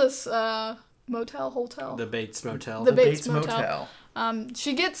gets to this hotel? The Bates Motel. The Bates Motel.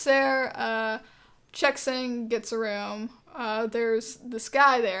 She gets there, checks in, gets a room. There's this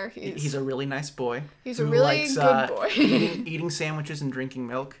guy there. He's a really nice boy. He's a really good boy. eating sandwiches and drinking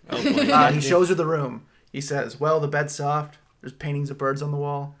milk. Oh boy. He shows her the room. He says, well, the bed's soft. There's paintings of birds on the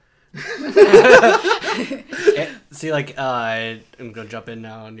wall. See, like, I'm gonna jump in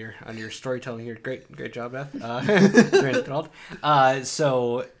now on your storytelling here. Great job, Beth.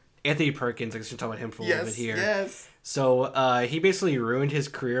 So Anthony Perkins, I guess we'll talk about him for a little bit here. Yes. So he basically ruined his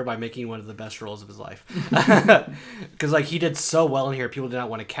career by making one of the best roles of his life. Because like he did so well in here, people did not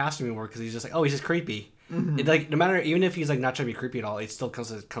want to cast him anymore because he's just like, oh, he's just creepy. It, like no matter, even if he's like not trying to be creepy at all, it still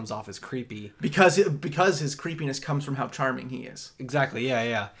comes off as creepy because his creepiness comes from how charming he is. Exactly.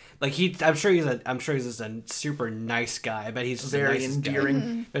 Yeah. Like I'm sure he's just a super nice guy. I bet he's just very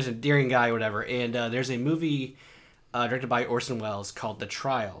endearing. There's an endearing guy, or whatever. And there's a movie directed by Orson Welles called The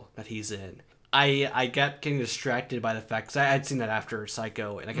Trial that he's in. I kept getting distracted by the fact, because I'd seen that after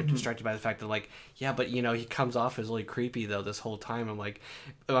Psycho, and I kept distracted by the fact that, like, yeah, but, he comes off as really creepy, though, this whole time. I'm like,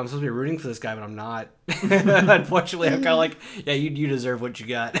 oh, I'm supposed to be rooting for this guy, but I'm not. Unfortunately, I'm kind of like, yeah, you deserve what you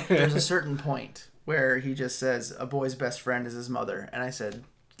got. There's a certain point where he just says, a boy's best friend is his mother, and I said,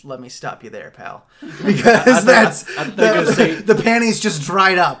 let me stop you there, pal. Because the panties just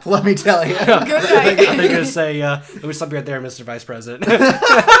dried up, let me tell you. Good night. I think I'm going to say, let me stop you right there, Mr. Vice President.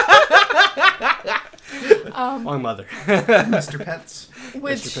 Wrong mother. Mr. Pence.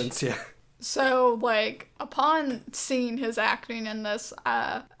 Mr. Pence, yeah. So, like, upon seeing his acting in this,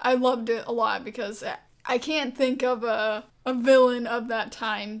 I loved it a lot because I can't think of a villain of that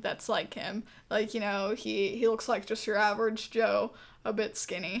time that's like him. Like, he looks like just your average Joe, a bit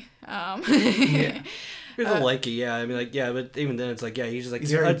skinny. Yeah. He's a likey, yeah. I mean, like, yeah, but even then, it's like, yeah, he's just like...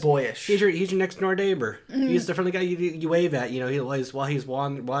 He's very boyish. He's your next door neighbor. He's the friendly guy you wave at, while he's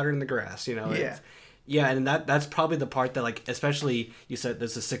watering the grass, Yeah. Yeah, and that's probably the part that, like, especially, you said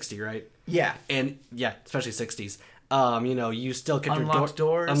this is 60, right? Yeah. And, yeah, especially 60s. You still kept unlocked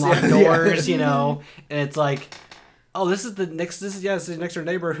doors. Unlocked doors, and it's like... Oh, this is the next door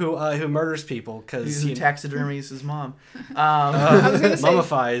neighbor who murders people because he taxidermies his mom. I was gonna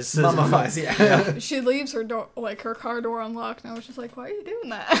say, mummifies. Yeah. She leaves her door, like her car door unlocked, and I was just like, why are you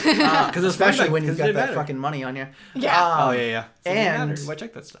doing that? Because especially when you've got that fucking money on you. Yeah. Yeah. So and why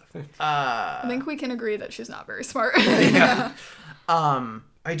check that stuff? I think we can agree that she's not very smart. Yeah.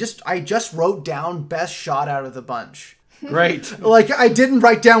 I just wrote down best shot out of the bunch. Great. Like, I didn't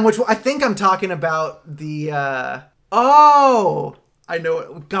write down which one. I think I'm talking about the, oh! I know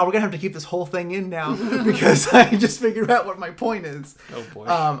it. God, we're gonna have to keep this whole thing in now because I just figured out what my point is. Oh, boy.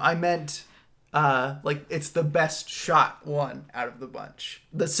 I meant, like, it's the best shot one out of the bunch.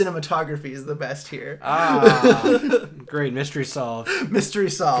 The cinematography is the best here. Great. Mystery solved. Mystery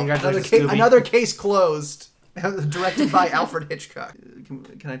solved. Congratulations, Scooby. Another case closed. Directed by Alfred Hitchcock.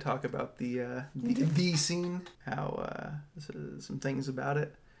 Can I talk about the scene? How some things about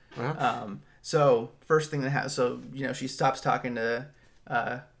it. Uh-huh. So first thing that happens. So she stops talking to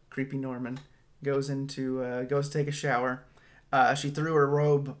creepy Norman. Goes to take a shower. She threw her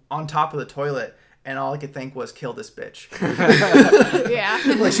robe on top of the toilet, and all I could think was, "Kill this bitch." Yeah.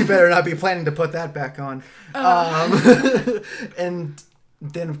 Like, she better not be planning to put that back on. And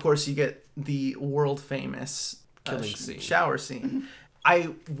then, of course, you get the world famous Killing scene. Shower scene. I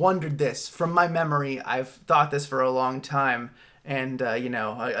wondered this from my memory. I've thought this for a long time, and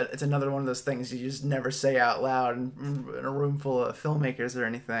it's another one of those things you just never say out loud in a room full of filmmakers or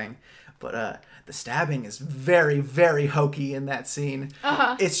anything. But the stabbing is very, very hokey in that scene.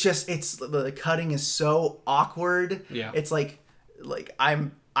 Uh-huh. The cutting is so awkward. Yeah. It's like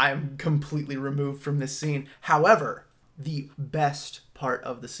I'm completely removed from this scene. However, the best part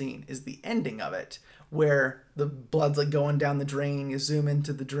of the scene is the ending of it, where the blood's like going down the drain. You zoom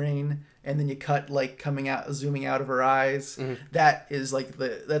into the drain, and then you cut like zooming out of her eyes. Mm-hmm. That is like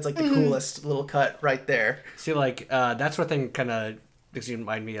the coolest little cut right there. See, like, that sort of thing kind of makes you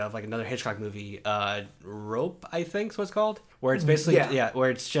remind me of like another Hitchcock movie, Rope, I think is what it's called, where it's basically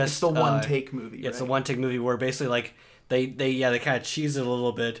where it's just It's the one take movie. Yeah, it's right? the one take movie where basically like they kind of cheese it a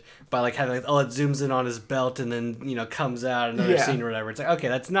little bit by like having like, it zooms in on his belt and then comes out another scene or whatever. It's like, okay,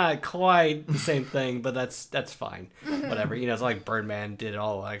 that's not quite the same thing, but that's fine. Whatever. It's like Birdman did it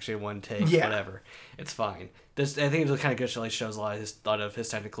all actually in one take. Yeah. Whatever. It's fine. This, I think it kind of good shows a lot of his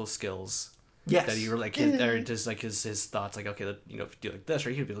technical skills. Yes. That he like or just like his thoughts like, okay, if you do like this, or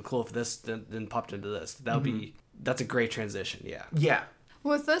he'd be cool for this, then popped into this. That's a great transition. Yeah. Yeah.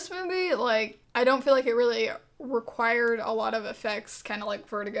 With this movie, like, I don't feel like it really required a lot of effects, kind of like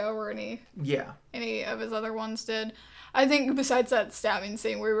Vertigo or any of his other ones did. I think besides that stabbing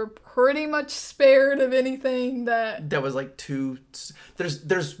scene, we were pretty much spared of anything that was like too.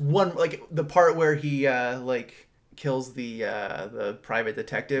 There's one, like, the part where he kills the private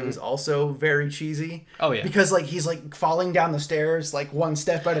detective is also very cheesy. Oh yeah. Because like he's like falling down the stairs like one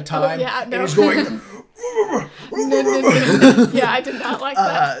step at a time. Oh, yeah, no. And he's going. No. Yeah, I did not like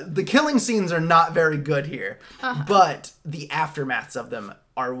that. The killing scenes are not very good here, but the aftermaths of them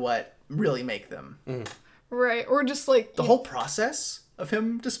are what really make them. Right, or just like The whole process of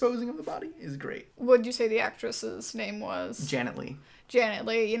him disposing of the body is great. What'd you say the actress's name was? Janet Leigh. Janet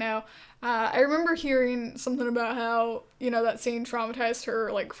Leigh, I remember hearing something about how, that scene traumatized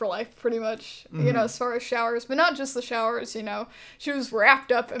her, like, for life, pretty much, as far as showers, but not just the showers, she was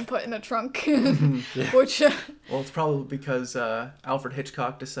wrapped up and put in a trunk, which... Well, it's probably because Alfred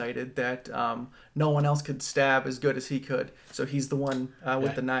Hitchcock decided that no one else could stab as good as he could, so he's the one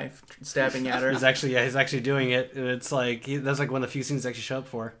with the knife stabbing at her. He's actually doing it, and it's like, that's like one of the few scenes actually show up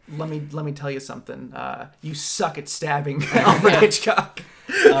for. Let me tell you something. You suck at stabbing, Alfred Hitchcock.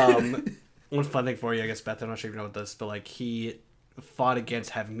 One fun thing for you, I guess, Beth, I'm not sure if you know about this, but like he fought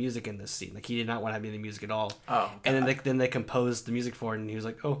against having music in this scene. Like he did not want to have any music at all. Oh, God. And then they composed the music for it, and he was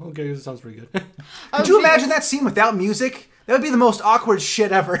like, "Oh, okay, this sounds pretty good." Could you imagine that scene without music? That would be the most awkward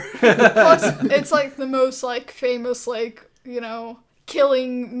shit ever. Plus, it's like the most like famous like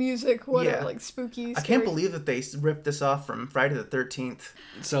killing music, like spooky. I can't believe that they ripped this off from Friday the 13th.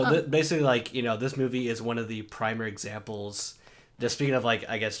 So basically, like this movie is one of the primary examples. Just speaking of like,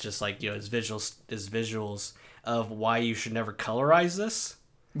 I guess just like his visuals of why you should never colorize this.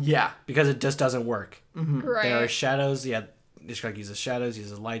 Yeah, because it just doesn't work. Right. There are shadows. Yeah, Hitchcock uses shadows,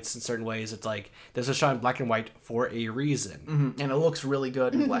 uses lights in certain ways. It's like this was shot in black and white for a reason, and it looks really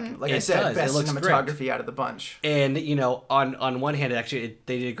good in black and white. Like I said, best cinematography out of the bunch. And on one hand, they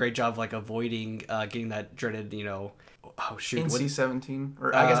did a great job of like avoiding getting that dreaded NC-17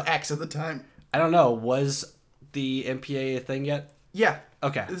 or I guess X at the time. I don't know. Was the MPA a thing yet? Yeah.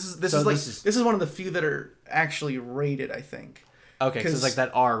 Okay. This is one of the few that are actually rated, I think. Okay, so it's like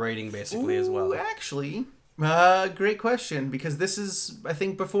that R rating basically as well. Actually, great question, because this is, I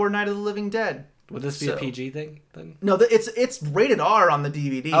think, before Night of the Living Dead. Would this be a PG thing then? No, it's rated R on the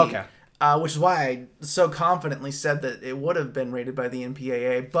DVD. Okay. Which is why I so confidently said that it would have been rated by the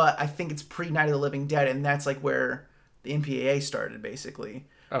MPAA, but I think it's pre-Night of the Living Dead, and that's like where the MPAA started, basically.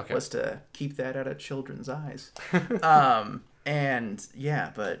 Okay. Was to keep that out of children's eyes. And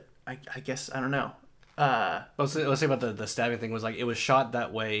yeah, but I guess I don't know. Let's say about the stabbing thing was like it was shot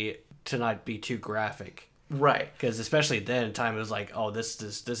that way to not be too graphic. Right. Because especially then in time, it was like, oh, this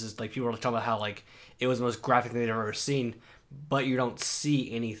is like people were talking about how like it was the most graphic thing they'd ever seen, but you don't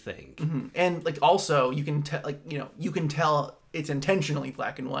see anything. Mm-hmm. And like also you can tell it's intentionally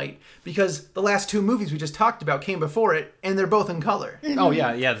black and white because the last two movies we just talked about came before it, and they're both in color. Oh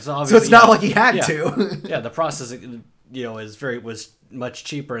yeah. So it's not like he had to. Yeah, the process was much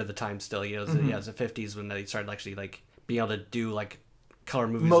cheaper at the time. Still, it was the 50s when they started actually like being able to do like color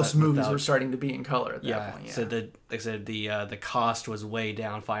movies. Most movies were starting to be in color at that point. Yeah. So like I said, the cost was way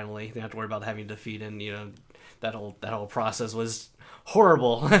down. Finally, they didn't have to worry about having to feed in. That whole process was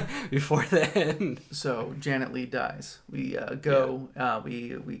horrible before then. So Janet Leigh dies. We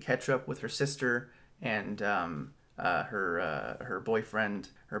we catch up with her sister and her boyfriend,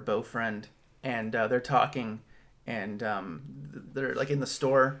 her beau-friend, and they're talking, and they're like in the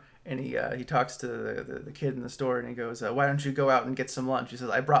store. And he talks to the kid in the store, and he goes, "Why don't you go out and get some lunch?" He says,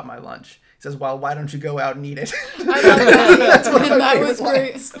 "I brought my lunch." He says, "Well, why don't you go out and eat it?" I love that. That's one of my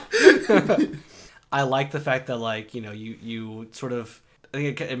favorite great. I like the fact that like you sort of I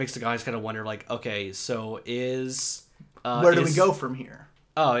think it makes the guys kind of wonder like, okay, so where do we go from here?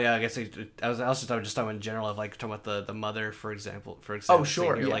 Oh yeah, I guess I was just talking in general of like talking about the mother for example. Oh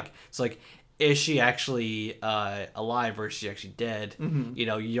sure, yeah. Like so like. Is she actually alive or is she actually dead? Mm-hmm.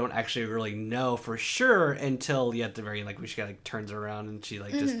 You don't actually really know for sure until at the very end, like when she kind of like turns around and she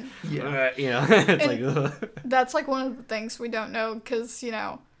like just it's like ugh. That's like one of the things we don't know because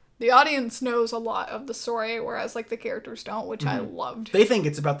the audience knows a lot of the story, whereas like the characters don't, which I loved. They think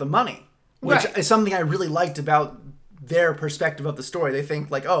it's about the money, which is something I really liked about their perspective of the story. They think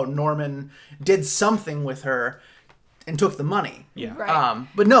like, oh, Norman did something with her and took the money. Yeah. Right.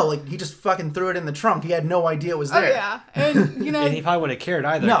 But no, like he just fucking threw it in the trunk. He had no idea it was there. Oh yeah, and and he probably wouldn't have cared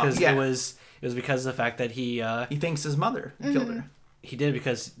either because it was because of the fact that he thinks his mother killed her. He did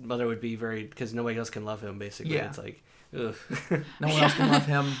because mother would be because nobody else can love him basically. Yeah. It's like ugh. No one else can love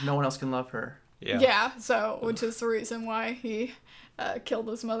him. No one else can love her. Yeah. Yeah. So which is the reason why he killed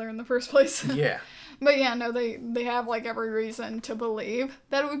his mother in the first place. Yeah. But yeah, no, they have like every reason to believe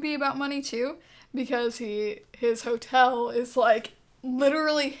that it would be about money too. Because his hotel is like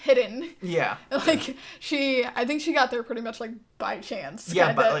literally hidden. Yeah. Like I think she got there pretty much like by chance.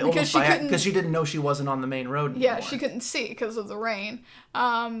 Yeah, but like, because she didn't know she wasn't on the main road anymore. Yeah, she couldn't see because of the rain.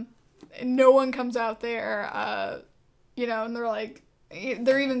 No one comes out there, and they're like,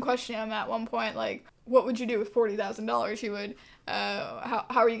 they're even questioning him at one point, like, what would you do with $40,000? You would, how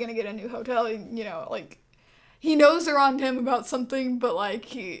are you gonna get a new hotel? Like, he knows they're on to him about something, but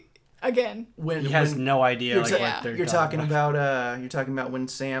like Again, he has no idea. You're talking about when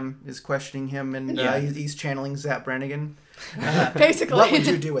Sam is questioning him and he's channeling Zap Brannigan. Basically, what would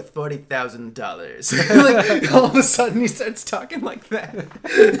you do with $40,000? Like all of a sudden he starts talking like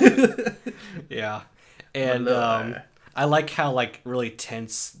that. Yeah, and I like how like really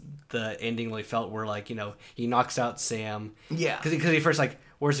tense the ending really felt. Where like he knocks out Sam. Yeah, because he first like,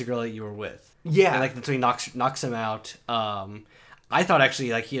 where's the girl that you were with? Yeah, and like until he knocks him out. I thought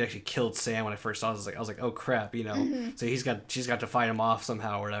actually like he had actually killed Sam when I first saw it. I was like, oh crap, So she's got to fight him off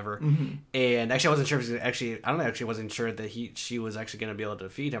somehow or whatever. Mm-hmm. And actually I wasn't sure if I wasn't sure that she was actually gonna be able to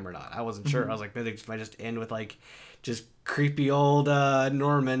defeat him or not. I wasn't sure. I was like, maybe it might just end with like just creepy old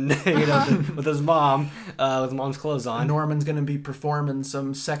Norman, with his mom, with mom's clothes on. Norman's gonna be performing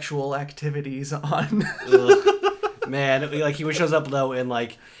some sexual activities on. Man, like he shows up though and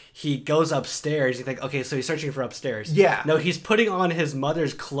like. He goes upstairs. You think, okay, so he's searching for upstairs. Yeah. No, he's putting on his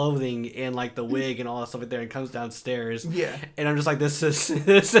mother's clothing and like the wig and all that stuff like there, and comes downstairs. Yeah. And I'm just like, this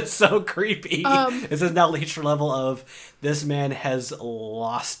is so creepy. This is now reached the level of this man has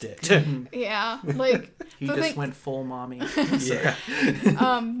lost it. Yeah, like he just went full mommy. Yeah.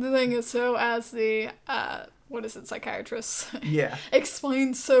 The thing is, so as the psychiatrist? Yeah.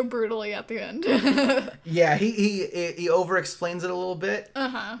 explains so brutally at the end. Yeah, he over-explains it a little bit.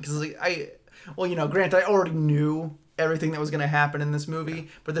 Because granted, I already knew everything that was going to happen in this movie,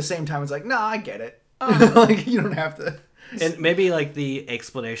 but at the same time, it's like, nah, I get it. Like, you don't have to. And maybe like the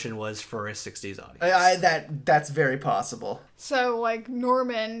explanation was for a 60s audience. That's very possible. So like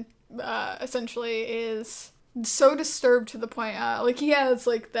Norman essentially is so disturbed to the point like he has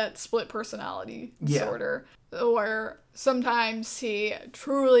like that split personality disorder where sometimes he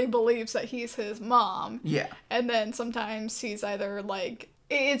truly believes that he's his mom. Yeah. And then sometimes he's either like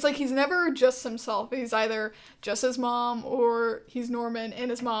it's like he's never just himself. He's either just his mom or he's Norman and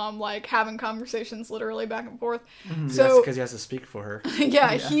his mom, like, having conversations literally back and forth. So because he has to speak for her.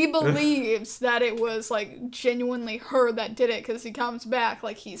 yeah, he believes that it was, like, genuinely her that did it, because he comes back,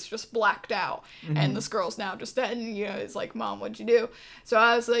 like, he's just blacked out, and this girl's now just dead, and, you know, it's like, Mom, what'd you do? So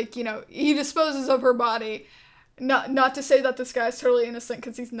I was like, you know, he disposes of her body. Not to say that this guy's totally innocent,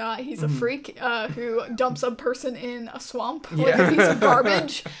 because he's not. He's a freak who dumps a person in a swamp like a piece of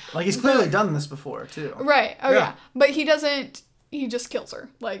garbage. Like, he's clearly done this before, too. Right. Oh, yeah. But he doesn't... He just kills her.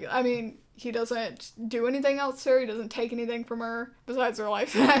 Like, I mean, he doesn't do anything else to her. He doesn't take anything from her besides her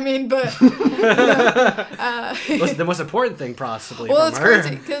life. I mean, but... The most important thing, possibly, well, from it's her.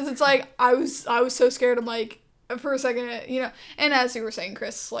 crazy, because it's like, I was so scared. I'm like, for a second, you know... And as you were saying,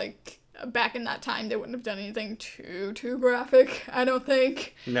 Chris, like... Back in that time, they wouldn't have done anything too graphic, I don't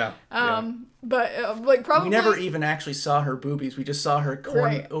think. No. But like, probably We never even actually saw her boobies. We just saw her corn,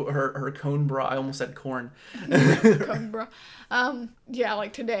 Right. her cone bra. I almost said corn. come, bro. Yeah,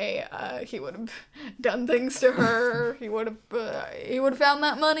 like today, he would have done things to her. He would have found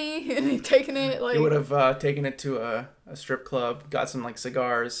that money and he'd taken it. Like, He would have taken it to a strip club, got some like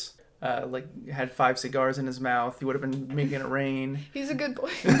cigars. Like, had 5 cigars in his mouth. He would have been making it rain. he's a good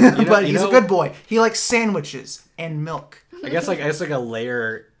boy. But he's a good boy. He likes sandwiches and milk. I guess like a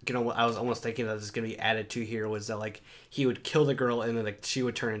layer. You know, I was almost thinking that is going to be added to here was that like he would kill the girl and then like she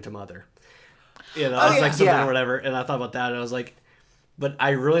would turn into mother. You know, it's like something or whatever. And I thought about that and I was like, but I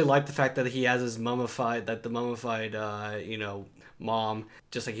really like the fact that he has his mummified, you know, mom.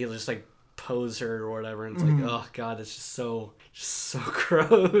 Just like he'll just like pose her or whatever. And it's like, oh god, it's just so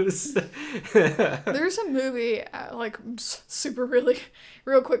gross. There's a movie, like, super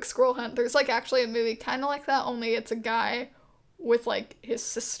real quick scroll hunt. There's, like, actually a movie kind of like that, only it's a guy with, like, his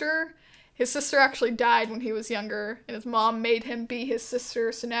sister. His sister actually died when he was younger, and his mom made him be his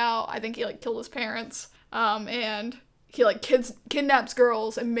sister, so now I think he, like, killed his parents. And he, like, kidnaps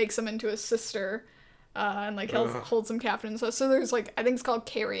girls and makes them into his sister. And, like, holds them captive and stuff. So there's, like, I think it's called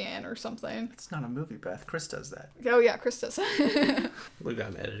Carrie Ann or something. It's not a movie, Beth. Chris does that. Oh, yeah, Chris does. Look,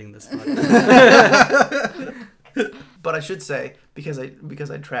 I'm editing this. But I should say, because I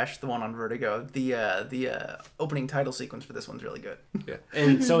trashed the one on Vertigo, the opening title sequence for this one's really good. Yeah,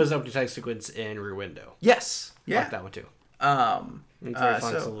 and so is the opening title sequence in Rear Window. Yes. I Yeah. like that one too. It's very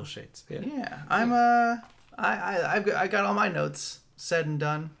fun, it's little shades. Yeah. I'm I got all my notes said and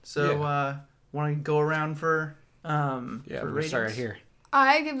done. So want to go around for we'll ratings? start right here.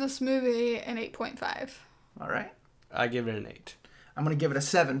 I give this movie an 8.5. All right. I give it an 8. I'm gonna give it a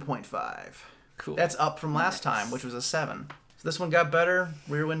 7.5. Cool. That's up from last time, which was a 7. So this one got better.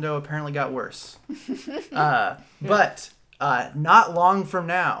 Rear Window apparently got worse. But not long from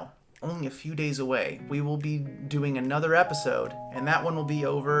now, only a few days away, we will be doing another episode, and that one will be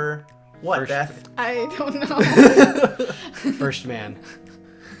over what, Beth? I don't know. First Man.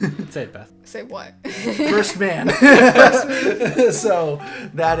 Say it, Beth. Say what? First Man. So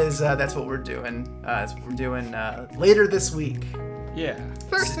that's what we're doing. That's what we're doing later this week. Yeah.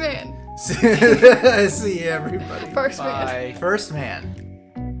 First Man. See you, everybody. First Man. Bye. First Man.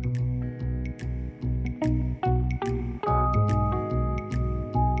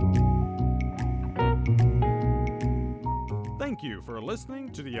 Thank you for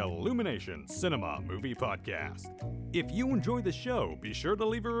listening to the Illumination Cinema Movie Podcast. If you enjoy the show, be sure to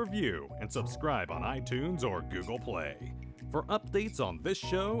leave a review and subscribe on iTunes or Google Play. For updates on this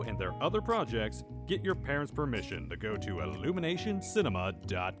show and their other projects, get your parents' permission to go to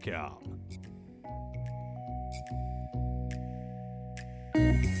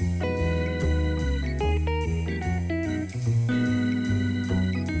illuminationcinema.com.